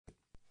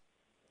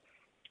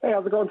Hey,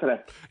 how's it going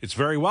today? It's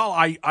very well.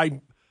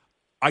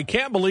 I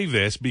can't believe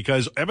this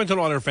because Edmonton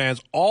Oilers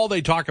fans, all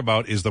they talk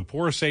about is the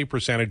poor save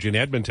percentage in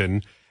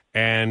Edmonton,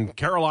 and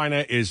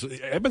Edmonton's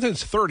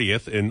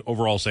 30th in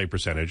overall save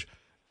percentage,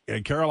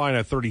 and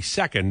Carolina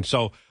 32nd.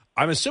 So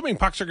I'm assuming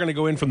pucks are going to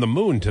go in from the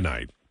moon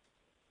tonight.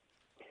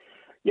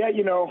 Yeah,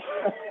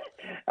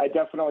 I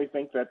definitely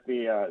think that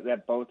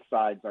that both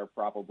sides are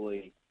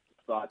probably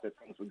thought that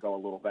things would go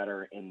a little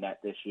better in net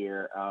this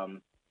year.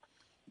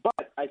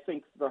 But I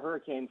think the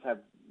Hurricanes have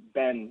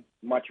been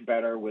much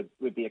better with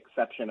the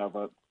exception of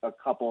a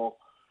couple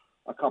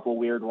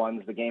weird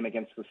ones. The game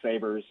against the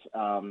Sabres,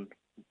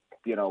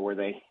 where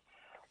they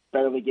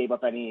barely gave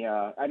up any.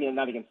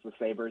 Not against the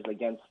Sabres,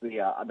 against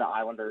the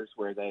Islanders,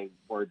 where they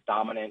were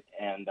dominant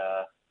and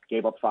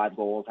gave up 5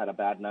 goals. Had a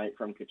bad night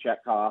from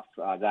Kochetkov.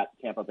 That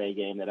Tampa Bay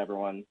game that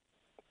everyone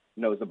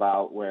knows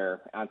about,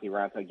 where Antti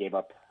Raanta gave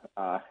up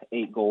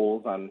 8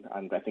 goals on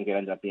I think it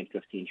ended up being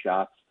 15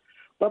 shots.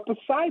 But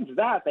besides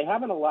that, they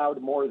haven't allowed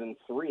more than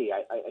 3.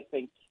 I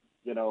think,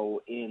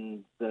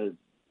 in the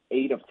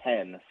 8 of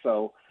 10.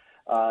 So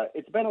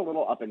it's been a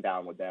little up and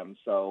down with them.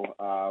 So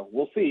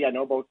we'll see. I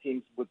know both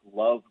teams would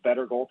love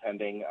better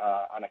goaltending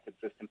on a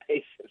consistent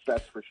basis.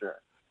 That's for sure.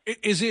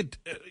 Is it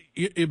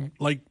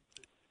like?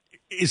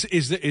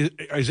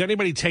 Is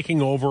anybody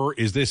taking over?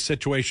 Is this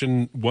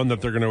situation one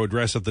that they're going to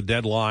address at the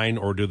deadline,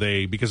 or do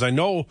they? Because I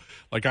know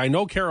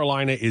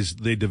Carolina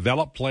they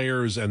develop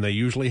players and they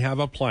usually have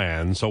a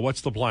plan. So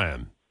what's the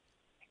plan?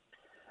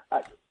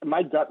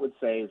 My gut would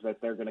say is that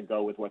they're going to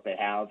go with what they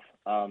have,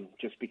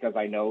 just because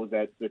I know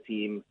that the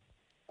team,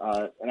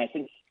 and I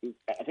think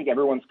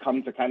everyone's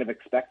come to kind of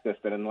expect this,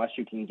 that unless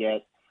you can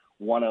get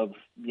one of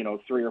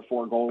 3 or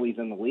 4 goalies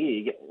in the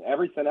league,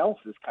 everything else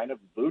is kind of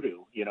voodoo.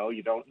 You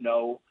don't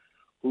know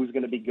who's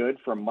going to be good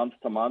from month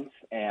to month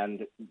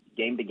and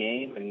game to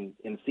game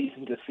and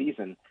season to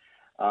season.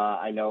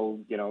 I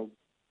know,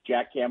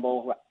 Jack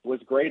Campbell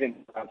was great in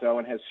Toronto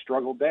and has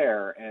struggled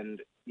there.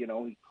 And,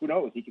 who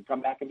knows, he could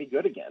come back and be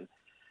good again.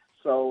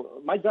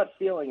 So my gut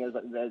feeling is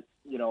that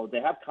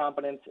they have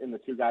confidence in the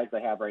 2 guys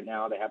they have right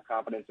now. They have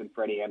confidence in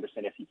Freddie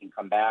Anderson if he can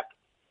come back.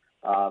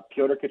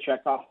 Pyotr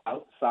Kochetkov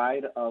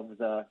outside of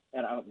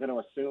and I'm going to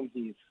assume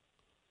he's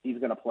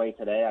going to play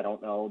today. I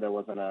don't know.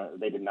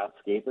 They did not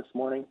skate this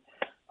morning.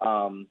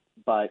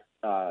 But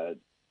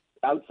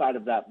outside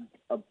of that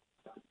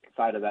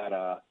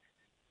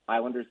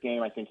Islanders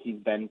game, I think he's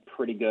been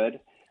pretty good.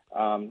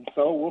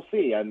 So we'll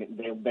see. I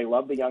mean, they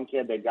love the young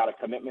kid. They've got a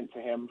commitment to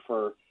him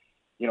for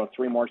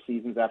 3 more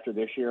seasons after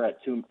this year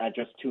at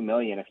just $2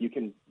 million. If you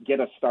can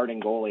get a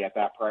starting goalie at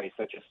that price,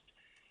 that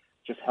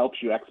just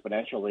helps you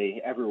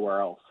exponentially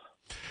everywhere else.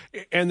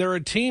 And they're a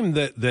team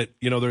that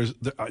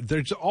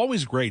there's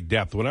always great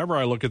depth. Whenever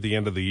I look at the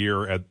end of the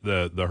year at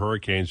the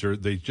Hurricanes,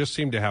 they just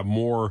seem to have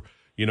more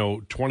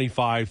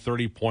 25,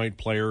 30-point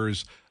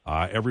players.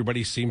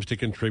 Everybody seems to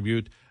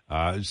contribute.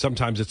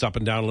 Sometimes it's up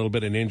and down a little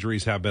bit, and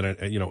injuries have been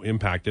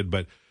impacted.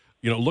 But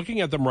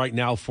looking at them right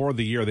now for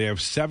the year, they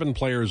have 7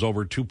 players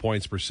over 2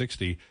 points per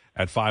 60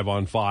 at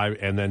 5-on-5,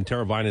 and then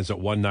Teravainen's at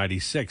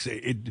 196.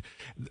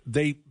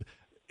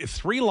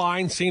 3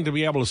 lines seem to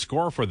be able to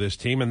score for this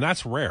team, and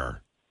that's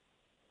rare.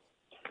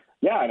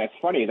 Yeah, and it's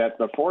funny that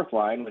the 4th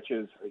line, which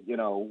is,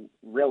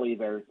 really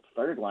their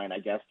 3rd line, I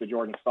guess, the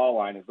Jordan Staal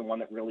line, is the one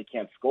that really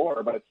can't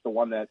score, but it's the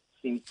one that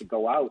seems to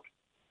go out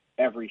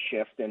every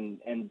shift and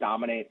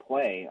dominate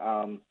play.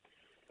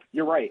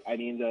 You're right. I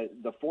mean,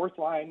 the 4th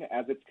line,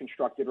 as it's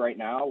constructed right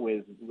now,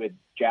 with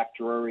Jack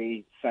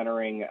Drury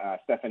centering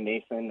Stefan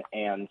Nason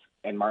and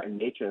Martin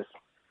Necas,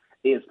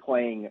 is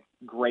playing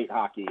great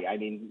hockey. I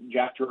mean,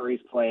 Jack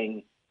Drury's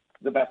playing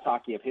the best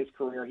hockey of his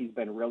career. He's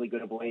been really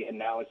good of late, and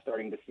now is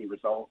starting to see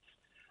results.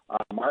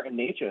 Martin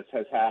Necas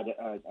has had,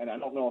 and I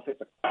don't know if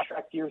it's a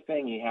contract year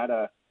thing. He had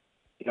a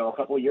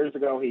couple of years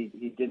ago, he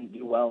didn't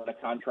do well in a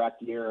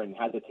contract year and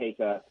had to take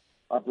a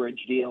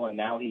bridge deal, and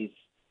now he's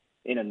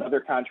in another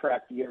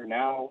contract year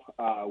now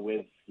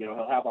with,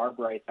 he'll have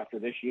Arbright after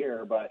this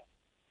year, but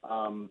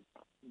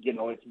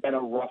it's been a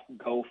rough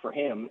go for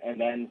him.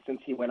 And then since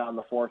he went on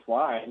the 4th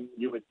line,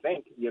 you would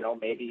think,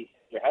 maybe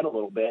your head a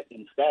little bit.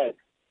 Instead,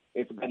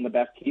 it's been the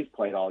best he's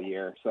played all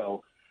year.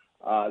 So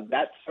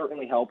that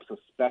certainly helps,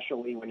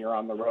 especially when you're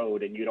on the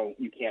road and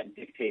you can't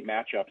dictate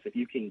matchups. If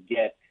you can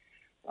get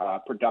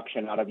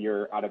production out of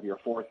your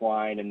 4th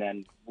line, and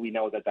then we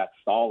know that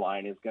Staal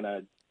line is going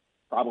to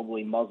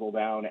probably muzzle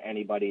down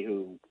anybody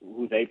who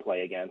they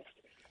play against.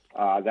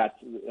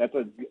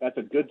 That's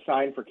a good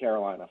sign for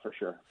Carolina for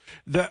sure.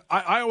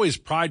 I always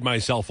pride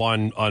myself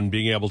on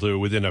being able to,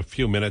 within a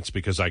few minutes,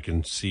 because I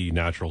can see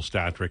natural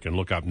stat trick and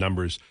look up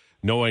numbers,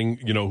 knowing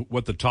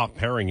what the top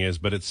pairing is.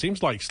 But it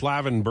seems like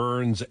Slavin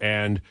Burns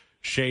and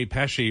Shea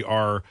Pesce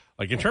are,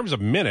 like, in terms of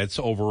minutes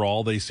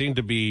overall, they seem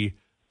to be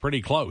pretty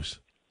close.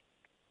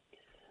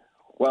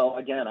 Well,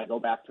 again, I go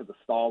back to the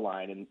Staal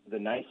line, and the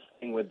nice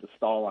thing with the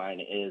Staal line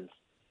is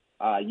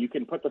you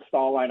can put the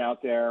Staal line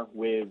out there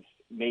with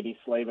maybe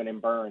Slavin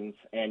and Burns,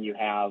 and you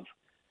have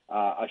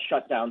a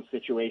shutdown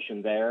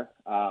situation there.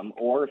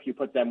 Or if you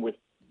put them with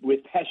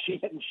Pesce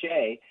and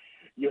Shea,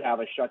 you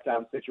have a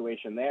shutdown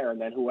situation there, and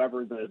then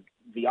whoever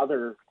the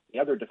other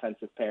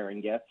defensive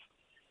pairing gets,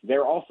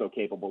 they're also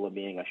capable of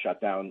being a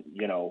shutdown,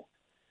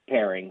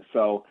 pairing.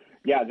 So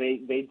yeah,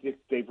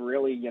 they've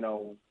really,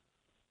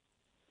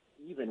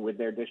 even with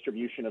their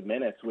distribution of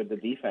minutes with the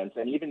defense,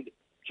 and even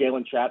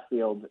Jalen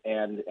Chatfield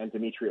and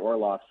Dmitry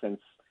Orlov, since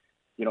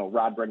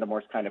Rod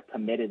Brindamore's kind of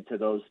committed to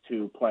those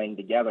two playing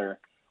together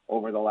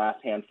over the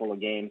last handful of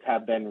games,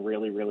 have been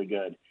really, really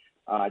good.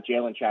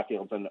 Jalen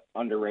Chatfield's an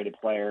underrated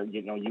player.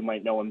 You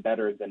might know him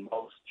better than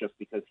most just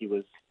because he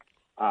was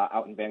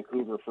out in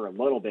Vancouver for a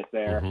little bit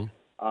there.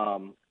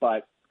 Mm-hmm.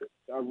 But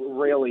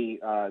really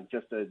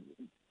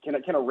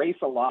can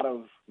erase a lot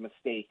of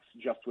mistakes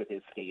just with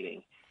his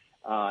skating.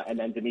 And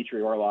then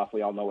Dmitry Orlov,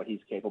 we all know what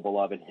he's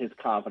capable of, and his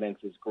confidence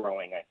is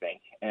growing, I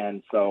think.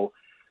 And so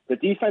the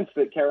defense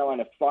that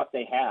Carolina thought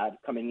they had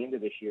coming into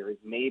this year is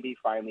maybe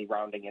finally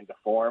rounding into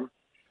form.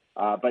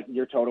 But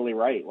you're totally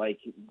right. Like,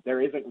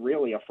 there isn't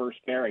really a first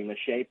pairing. The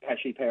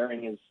Shea-Pesce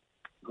pairing is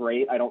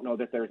great. I don't know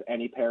that there's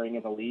any pairing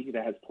in the league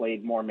that has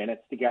played more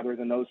minutes together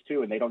than those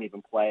two, and they don't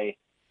even play,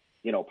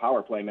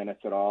 power play minutes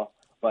at all.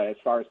 But as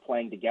far as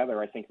playing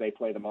together, I think they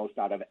play the most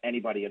out of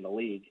anybody in the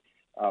league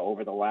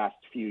over the last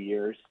few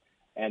years.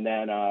 And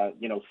then,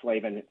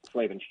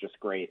 Slavin's just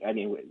great. I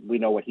mean, we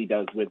know what he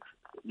does with,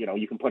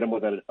 you can put him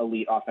with an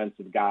elite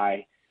offensive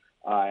guy,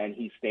 and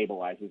he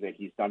stabilizes it.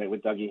 He's done it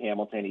with Dougie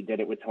Hamilton. He did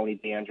it with Tony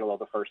DeAngelo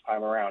the first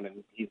time around,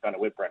 and he's done it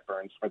with Brent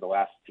Burns for the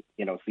last,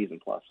 season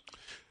plus.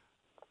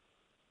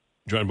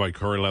 Joined by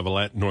Cory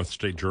Lavalette, North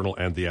State Journal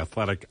and The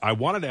Athletic. I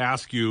wanted to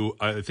ask you,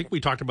 I think we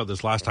talked about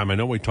this last time. I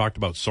know we talked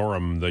about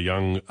Sorum, the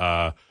young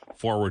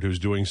forward who's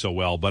doing so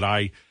well, but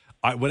I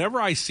whenever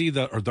I see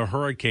the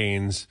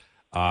Hurricanes,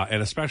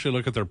 and especially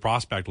look at their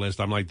prospect list,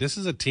 I'm like, this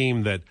is a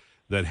team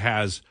that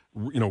has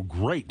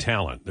great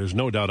talent. There's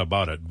no doubt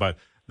about it. But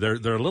they're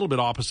a little bit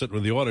opposite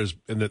with the Oilers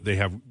in that they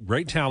have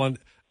great talent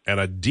and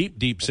a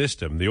deep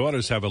system. The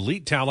Oilers have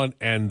elite talent,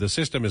 and the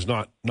system is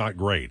not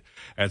great.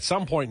 At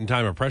some point in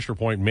time, a pressure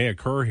point may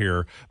occur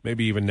here,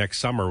 maybe even next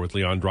summer with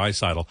Leon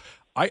Draisaitl.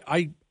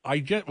 I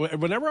get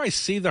whenever I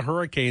see the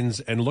Hurricanes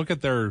and look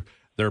at their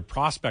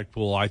prospect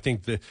pool, I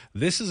think that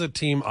this is a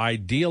team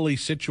ideally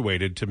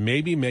situated to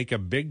maybe make a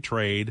big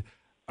trade.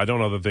 I don't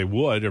know that they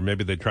would, or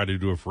maybe they'd try to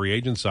do a free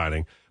agent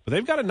signing, but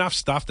they've got enough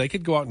stuff. They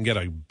could go out and get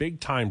a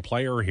big-time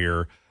player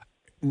here,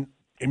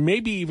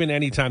 maybe even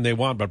anytime they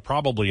want, but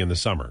probably in the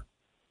summer.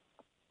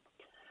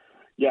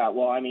 Yeah,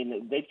 well, I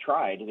mean, they've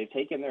tried. They've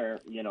taken their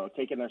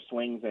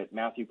swings at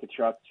Matthew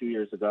Tkachuk 2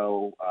 years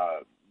ago,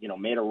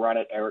 made a run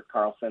at Erik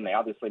Karlsson. They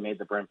obviously made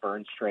the Brent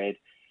Burns trade.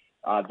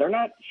 They're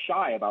not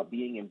shy about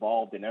being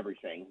involved in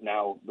everything.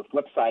 Now, the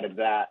flip side of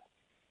that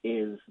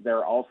is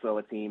they're also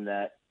a team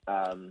that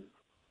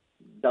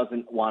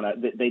doesn't want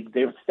to –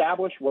 they've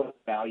established what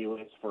value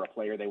is for a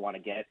player they want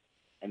to get,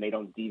 and they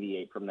don't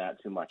deviate from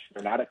that too much.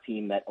 They're not a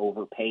team that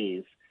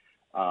overpays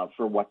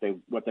for what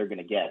they're going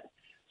to get.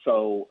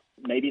 So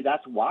maybe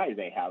that's why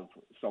they have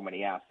so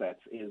many assets,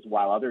 is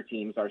while other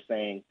teams are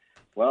saying,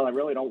 well, I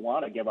really don't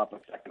want to give up a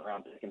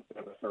second-round pick instead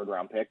of a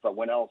third-round pick, but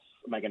when else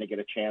am I going to get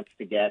a chance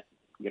to get,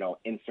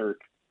 insert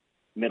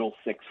middle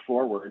six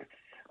forward?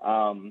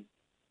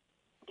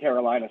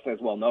 Carolina says,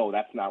 well, no,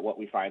 that's not what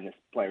we find this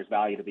player's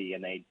value to be,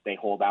 and they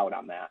hold out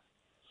on that.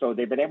 So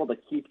they've been able to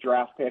keep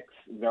draft picks.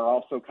 They're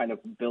also kind of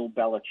Bill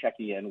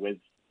Belichickian with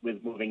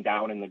moving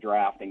down in the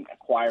draft and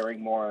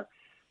acquiring more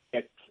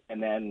picks,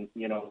 and then,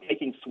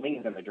 taking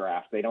swings in the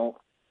draft. They don't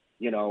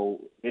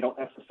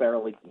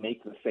necessarily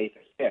make the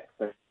safest picks.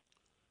 They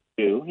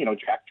do.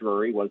 Jack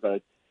Drury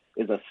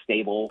is a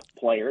stable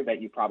player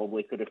that you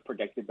probably could have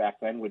predicted back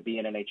then would be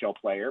an NHL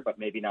player, but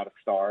maybe not a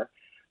star.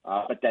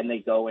 But then they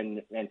go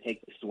and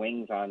take the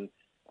swings on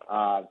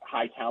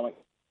high talent,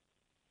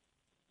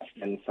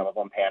 and some of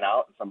them pan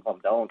out and some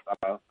of them don't.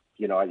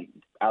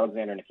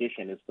 Alexander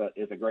Nikishin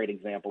is a great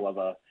example of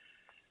a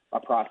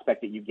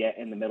prospect that you get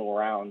in the middle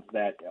rounds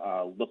that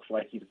looks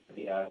like he's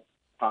the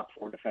top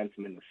four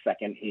defenseman the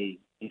second he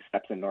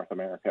steps in North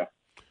America.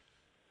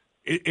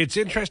 It's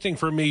interesting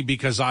for me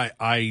because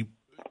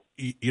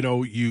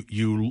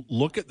you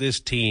look at this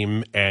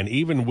team, and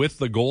even with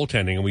the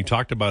goaltending, and we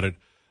talked about it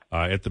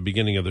at the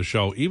beginning of the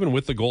show, even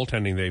with the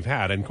goaltending they've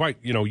had, and quite,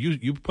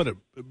 you put it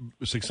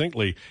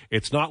succinctly,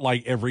 it's not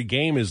like every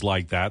game is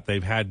like that.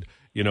 They've had,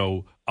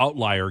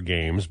 outlier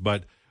games,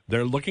 but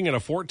they're looking at a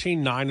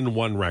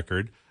 14-9-1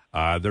 record.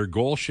 Their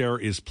goal share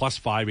is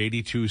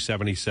 +5,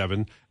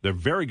 82-77. They're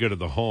very good at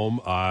the home.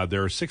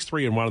 They're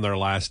 6-3-1 in their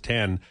last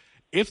 10.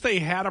 If they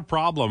had a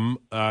problem,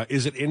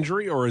 is it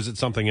injury or is it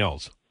something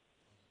else?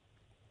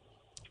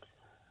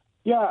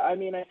 Yeah, I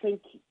mean, I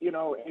think,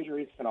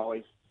 injuries can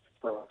always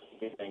throw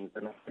things.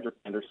 And Frederik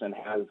Andersen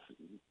has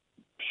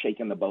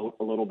shaken the boat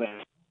a little bit,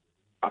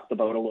 rocked the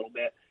boat a little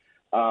bit.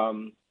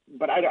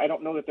 But I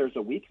don't know that there's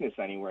a weakness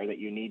anywhere that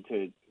you need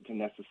to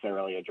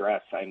necessarily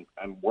address. I'm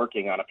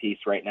working on a piece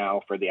right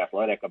now for The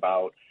Athletic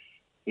about,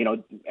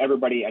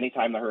 everybody,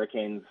 anytime the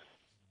Hurricanes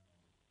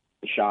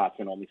shots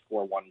and only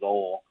score one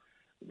goal,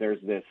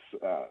 there's this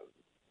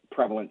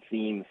prevalent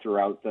theme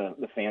throughout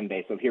the fan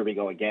base of here we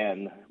go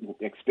again,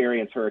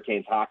 experience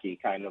Hurricanes hockey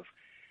kind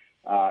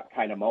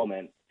of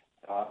moment.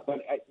 But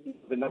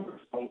the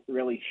numbers don't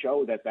really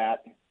show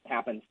that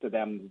happens to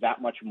them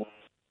that much more.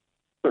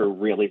 They're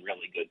really,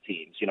 really good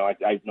teams.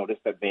 I've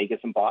noticed that Vegas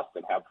and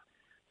Boston have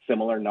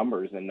similar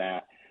numbers in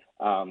that.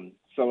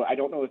 So I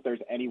don't know if there's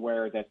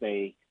anywhere that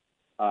they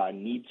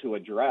need to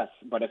address.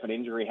 But if an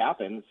injury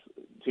happens,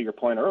 to your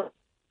point earlier,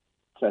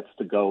 sets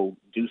to go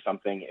do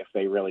something if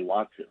they really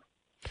want to.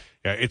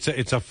 Yeah,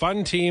 it's a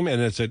fun team,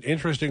 and it's an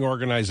interesting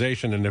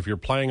organization. And if you're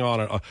playing on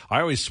it, I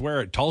always swear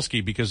at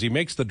Tulsky because he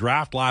makes the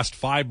draft last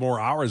 5 more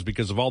hours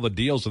because of all the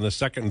deals in the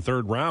second and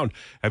third round.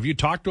 Have you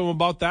talked to him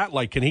about that?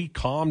 Like, can he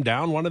calm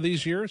down one of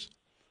these years?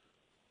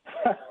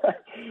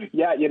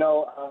 Yeah,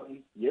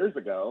 years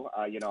ago,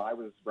 I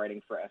was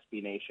writing for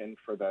SB Nation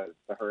for the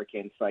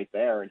Hurricane site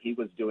there, and he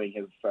was doing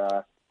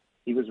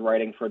he was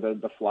writing for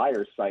the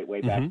Flyers site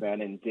way back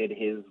then, and did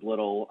his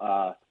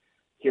little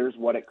here's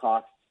what it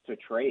costs to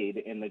trade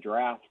in the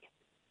draft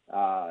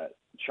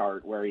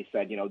chart, where he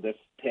said, this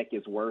pick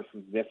is worth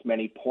this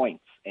many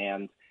points.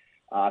 And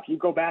if you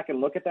go back and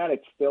look at that,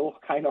 it still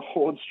kind of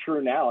holds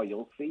true now.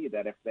 You'll see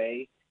that if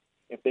they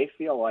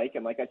feel like,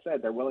 and like I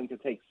said, they're willing to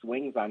take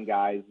swings on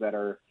guys that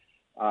are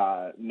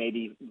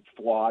maybe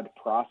flawed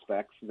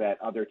prospects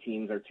that other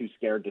teams are too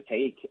scared to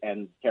take,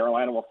 and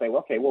Carolina will say,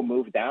 well, okay, we'll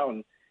move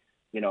down,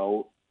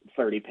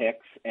 30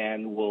 picks,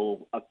 and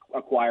we'll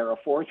acquire a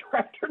 4th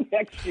rounder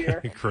next year.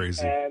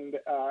 Crazy. And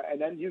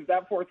then use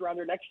that 4th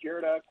rounder next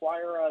year to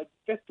acquire a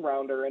 5th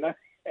rounder and a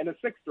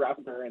 6th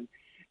rounder. And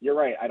you're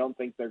right. I don't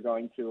think they're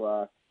going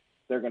to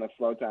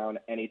slow down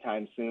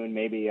anytime soon.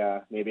 Maybe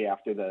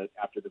after the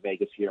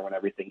Vegas year, when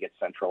everything gets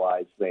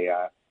centralized, they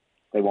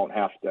won't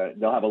have to.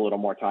 They'll have a little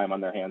more time on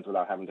their hands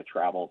without having to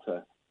travel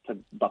to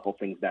buckle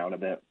things down a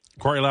bit.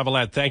 Cory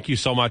Lavalette, thank you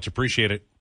so much. Appreciate it.